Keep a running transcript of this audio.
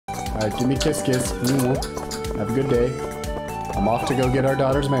Alright, give me kiss kiss. Have a good day. I'm off to go get our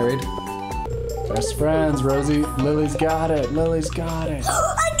daughters married. Best friends, Rosie. Lily's got it. Lily's got it.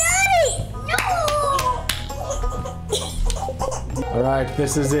 I got it! No! Alright,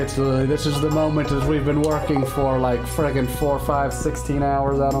 this is it, Lily. This is the moment that we've been working for like friggin' 4, 5, 16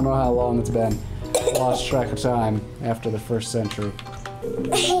 hours. I don't know how long it's been. Lost track of time after the first century.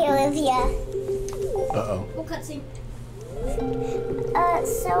 Hey, Olivia. Uh-oh. What cutscene?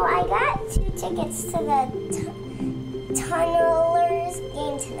 So I got 2 tickets to the Tunnelers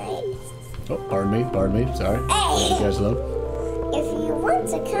game tonight. Oh, pardon me, sorry. Hey! You guys alone? If you want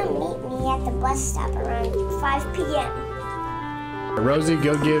to come meet me at the bus stop around 5 p.m. Rosie,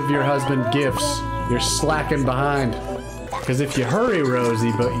 go give your husband gifts. You're slacking behind. Because if you hurry,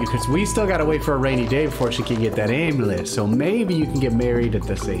 Rosie, because we still gotta wait for a rainy day before she can get that amulet, so maybe you can get married at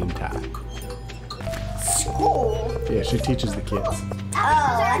the same time. School? Yeah, she teaches the kids. Oh,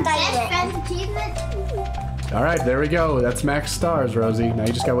 I thought you meant... All right, there we go. That's max stars, Rosie. Now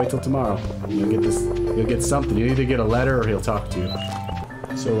you just gotta wait till tomorrow. You'll get this. You'll get something. You either get a letter or he'll talk to you.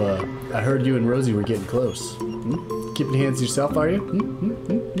 So, I heard you and Rosie were getting close. Keeping hands to yourself, are you?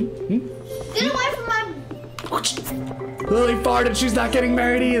 Get away from my... Lily farted. She's not getting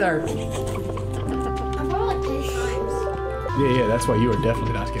married either. I've farted like 10 times. Yeah, that's why you are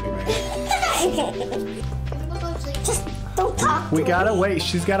definitely not getting married. Just don't talk to We gotta wait.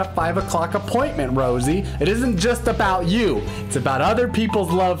 She's got a 5 o'clock appointment, Rosie. It isn't just about you. It's about other people's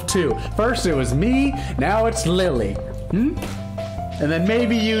love, too. First it was me, now it's Lily. And then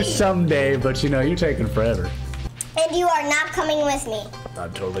maybe you someday, but you know, you're taking forever. And you are not coming with me.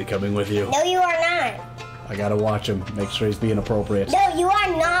 I'm totally coming with you. No, you are not. I gotta watch him, make sure he's being appropriate. No, you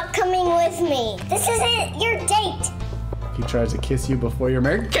are not coming with me. This isn't your date. He tries to kiss you before you're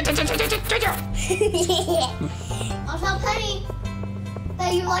married. I'll tell Penny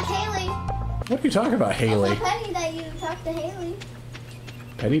that you like Haley. What are you talking about, Haley? I'll tell Penny that you talk to Haley.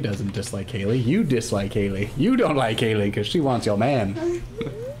 Penny doesn't dislike Haley. You dislike Haley. You don't like Haley because she wants your man.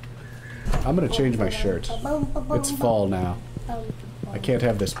 I'm gonna change my shirt. It's fall now. I can't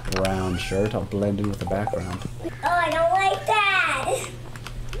have this brown shirt. I'll blend in with the background. Oh, I don't like that.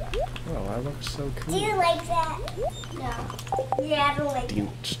 Oh, I look so cool. Do you like that? No. Yeah, I don't like that.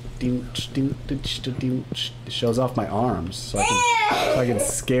 It shows off my arms so I can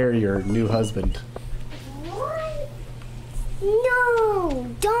scare your new husband. What? No,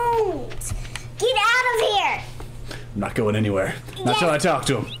 don't. Get out of here. I'm not going anywhere. Not till I talk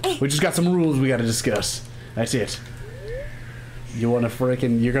to him. We just got some rules we gotta discuss. That's it. You wanna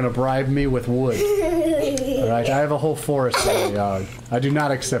you're gonna bribe me with wood. Alright, I have a whole forest in my yard. I do not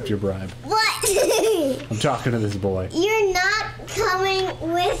accept your bribe. What? I'm talking to this boy. You're not coming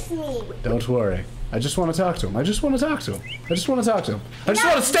with me. Don't worry. I just want to talk to him. I just want to talk to him. I just want to talk to him. I just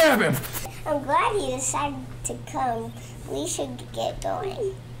want to stab him! I'm glad you decided to come. We should get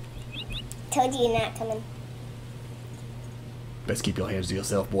going. Told you you're not coming. Best keep your hands to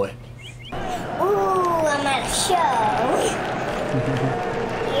yourself, boy. Ooh, I'm at a show.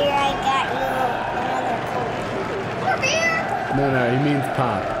 Here, I got you another Coke. More beer? No, he means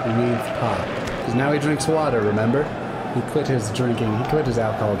pop. He means pop. Because now he drinks water, remember? He quit his drinking. He quit his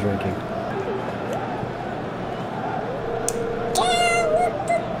alcohol drinking. Yeah, look,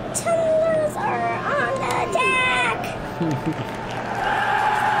 the tunnelers are on the deck.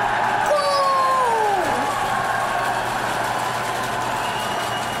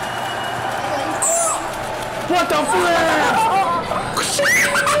 What the flip?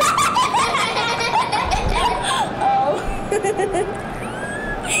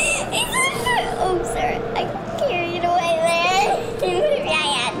 Oh, sorry. I carried away there. Maybe I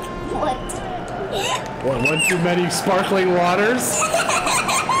had What, one too many sparkling waters?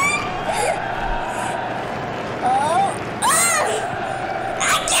 I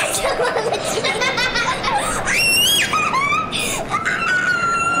can't come on the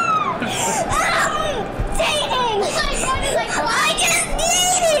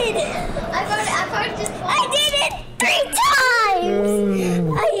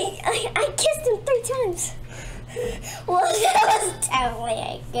I kissed him 3 times. Well, that was definitely a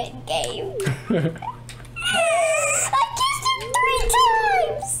good game. I kissed him 3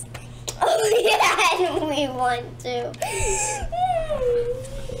 times. Oh yeah, and we won too.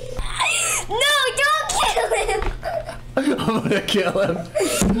 No, don't kill him. I'm gonna kill him.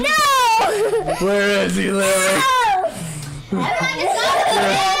 No. Where is he, Lily? No.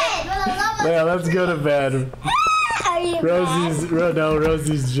 Yeah, let's go to bed.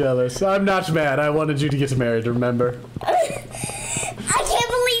 Rosie's jealous. I'm not mad. I wanted you to get married, remember? I can't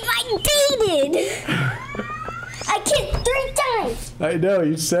believe I dated. I kissed 3 times. I know,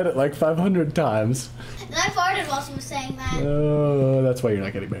 you said it like 500 times. And I farted while she was saying that. Oh, that's why you're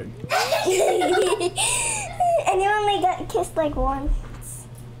not getting married. And you only got kissed like once.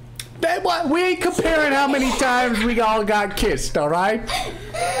 That what? We ain't comparing how many times we all got kissed, all right?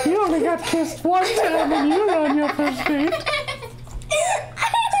 You only got kissed one time when you were on your first date.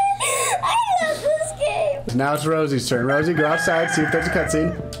 I love this game. Now it's Rosie's turn. Rosie, go outside, see if there's a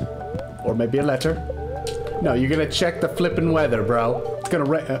cutscene. Or maybe a letter. No, you're gonna check the flippin' weather, bro. It's gonna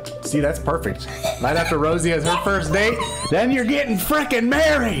rain. See, that's perfect. Right after Rosie has her first date, then you're getting frickin'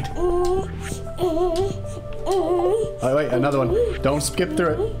 married. Oh, wait, another one. Don't skip through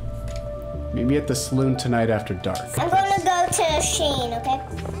it. Meet me at the saloon tonight after dark. I'm gonna go to Shane, okay?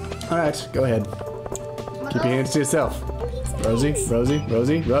 All right, go ahead. Keep your hands to yourself. Rosie, Rosie,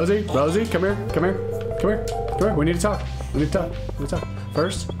 Rosie, Rosie, Rosie, come here, come here, come here, come here. We need to talk. We need to talk. We need to talk.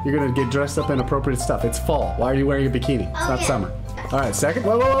 First, you're gonna get dressed up in appropriate stuff. It's fall. Why are you wearing a bikini? It's not summer. All right, second.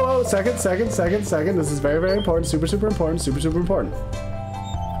 Whoa, whoa, whoa, whoa. Second. This is very, very important. Super, super important. Super, super important.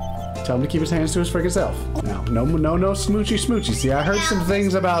 Tell him to keep his hands to his freaking self. Now, no smoochy smoochy. See, I heard some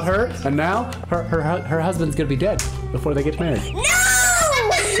things about her, and now her husband's gonna be dead before they get married. No!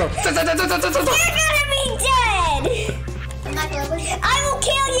 So, You're gonna be dead! I'm not gonna listen. I will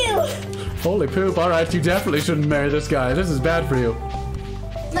kill you! holy poop! All right, you definitely shouldn't marry this guy. This is bad for you.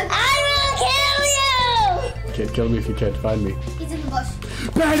 I will kill you! Can't kill me if you can't find me. He's in the bush.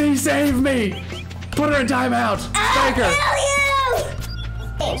 Betty, save me! Put her in timeout. Spank her. I'll kill you!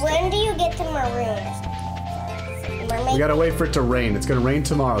 Hey, when do you get to Maroon? Mermaid? We gotta wait for it to rain. It's gonna rain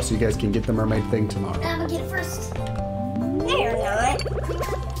tomorrow, so you guys can get the mermaid thing tomorrow. I'm gonna get it first. No, you're not.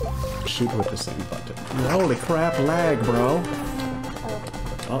 Shoot with the same button. Holy crap, lag, bro.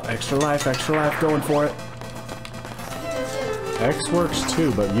 Oh, extra life, going for it. X works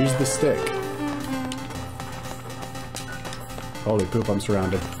too, but use the stick. Holy poop, I'm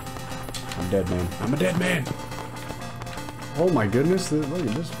surrounded. I'm dead, man. I'm a dead man. Oh my goodness, look at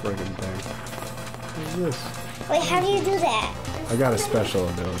this friggin' thing. What is this? Wait, how do you do that? I got a special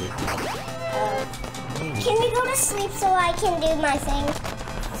ability. Can we go to sleep so I can do my thing?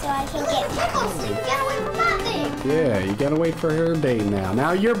 So I can get... Can't go to sleep. You gotta wait for my thing. Yeah, you gotta wait for her date now.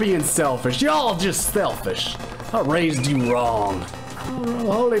 Now you're being selfish. Y'all just selfish. I raised you wrong.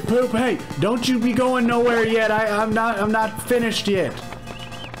 Oh, holy poop! Hey, don't you be going nowhere yet. I'm not finished yet.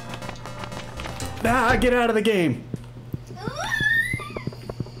 Ah, get out of the game.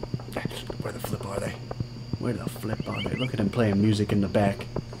 Where the flip are they? Where the flip are they? Look at him playing music in the back.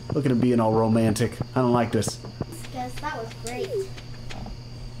 Look at him being all romantic. I don't like this. Yes, that was great.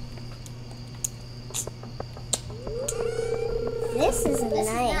 This is This nice.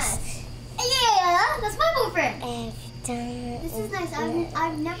 is nice. Yeah, that's my boyfriend. This is nice.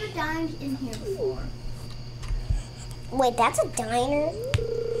 I've never dined in here before. Wait, that's a diner?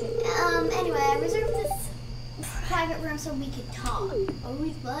 Anyway, I reserved this private room so we could talk. Oh,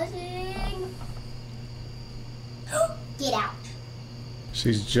 he's buzzing. Get out.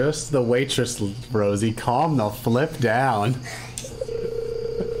 She's just the waitress, Rosie. Calm the flip down.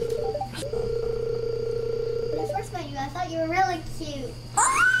 When I first met you, I thought you were really cute.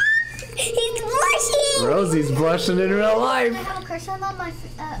 He's blushing! Rosie's blushing in real When I life. have a crush on them,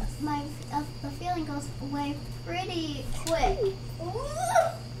 the feeling goes away pretty quick.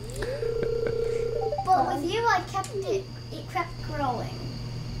 But with you, it kept growing.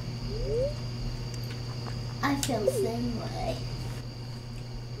 I feel the same way.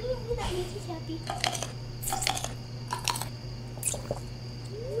 That makes me happy.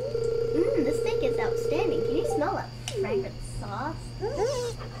 This steak is outstanding. Can you smell that fragrant sauce?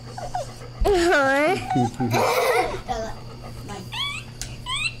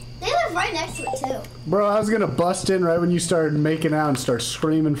 They live right next to it too. Bro, I was gonna bust in right when you started making out and start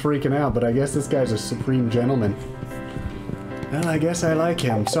screaming, freaking out, but I guess this guy's a supreme gentleman. Well, I guess I like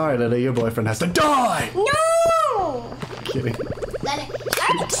him. Sorry, Lily, your boyfriend has to die! No! Kidding.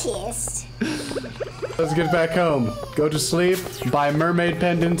 I'm kissed. Let's get back home. Go to sleep, buy mermaid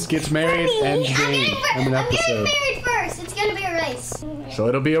pendants, get married, and game. I'm getting married first. It's gonna be a race. So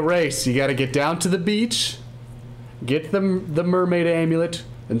it'll be a race. You gotta get down to the beach, get the mermaid amulet,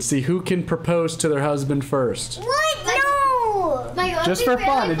 and see who can propose to their husband first. What? No! Just for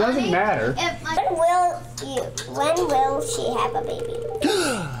fun. It doesn't matter. When will she have a baby?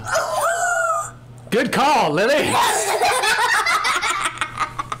 Good call, Lily.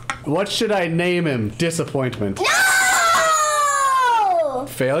 What should I name him? Disappointment. No!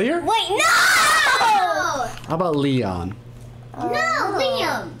 Failure? Wait, no! How about Leon? No,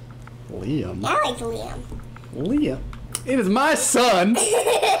 Liam. Liam? I like Liam. Liam? It is my son!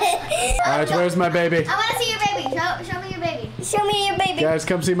 Alright, where's my baby? I want to see your baby. Show me your baby. Show me your baby. Guys,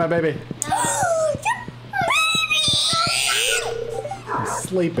 come see my baby. He's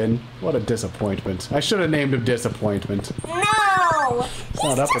sleeping. What a disappointment. I should have named him Disappointment. No. It's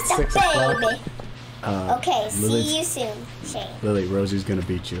not up at 6 o'clock. Okay, Lily's- see you soon, Shane. Lily, Rosie's gonna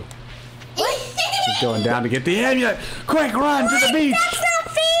beat you. She's going down to get the amulet. Quick, run to the beach. That's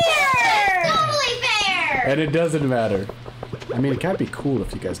not fair. Totally fair. And it doesn't matter. I mean, it can't be cool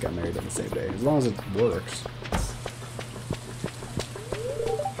if you guys got married on the same day, as long as it works.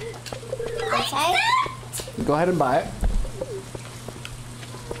 Okay. Go ahead and buy it.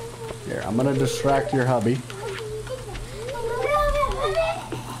 Here, I'm gonna distract your hubby.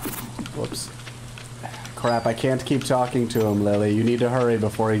 Whoops. Crap, I can't keep talking to him, Lily. You need to hurry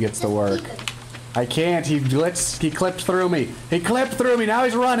before he gets to work. I can't. He glitched. He clipped through me. He clipped through me. Now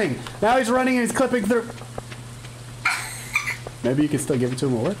he's running. Now he's running and he's clipping through. Maybe you can still give it to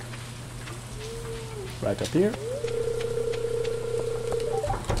him at work. Right up here.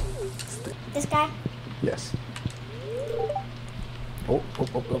 This guy? Yes. Oh,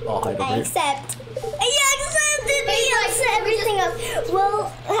 I'll hide over I here. accept. I accepted. I accept everything else. We'll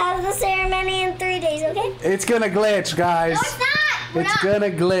have the ceremony in 3 days, okay? It's gonna glitch, guys. No, it's not. We're It's not. gonna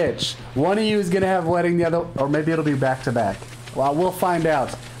glitch. One of you is gonna have wedding, the other, or maybe it'll be back to back. Well, we'll find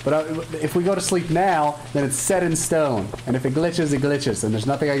out. But if we go to sleep now, then it's set in stone. And if it glitches, it glitches, and there's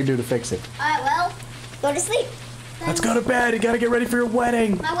nothing I can do to fix it. Alright, well, Go to sleep. Let's go to bed. You gotta get ready for your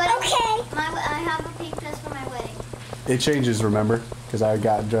wedding. my wedding. Okay. I have a pink dress for my wedding. It changes, remember? Because I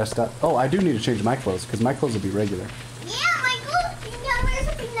got dressed up. Oh, I do need to change my clothes, because my clothes will be regular. Yeah, my clothes. You gotta wear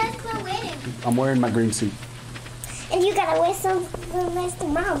something nice for my wedding. I'm wearing my green suit. And you gotta wear some for the rest of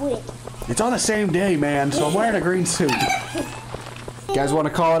my week. It's on the same day, man, so I'm wearing a green suit. You guys want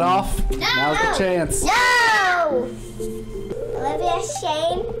to call it off? Now's the chance. No! Olivia,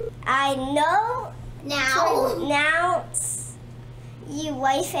 Shane, I know Now. announce you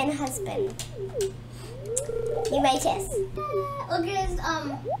wife and husband. You may kiss. Look at his,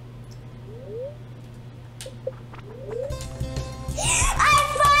 I'm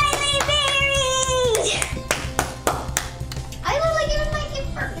finally married! I would like give him my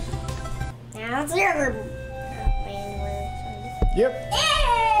gift first. Now it's your Yep.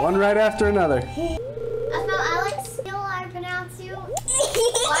 Yeah! One right after another. I spell Alex. Still, I pronounce you. Wife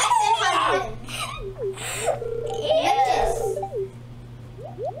and husband. Bitches.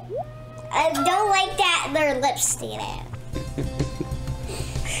 I don't like that their lips stay out.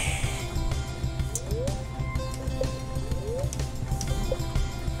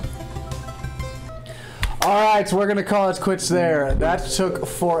 All right, so we're gonna call it quits there. That took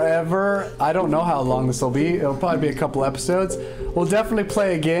forever. I don't know how long this will be. It'll probably be a couple episodes. We'll definitely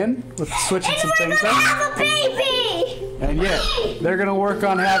play again with switching some And we're things gonna up. have a baby! And yeah, they're gonna work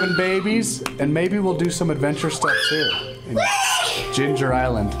on having babies, and maybe we'll do some adventure stuff too in Ginger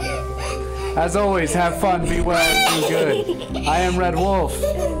Island. As always, have fun, be well, be good. I am Red Wolf,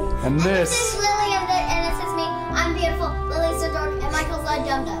 and This this is Lily, and this is me. I'm beautiful. Lily's so dark, and Michael's a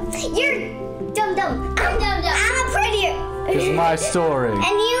dum-dum. You're dum-dum. I'm dum-dum. I'm a prettier. is my story. And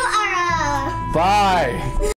you are a... Bye.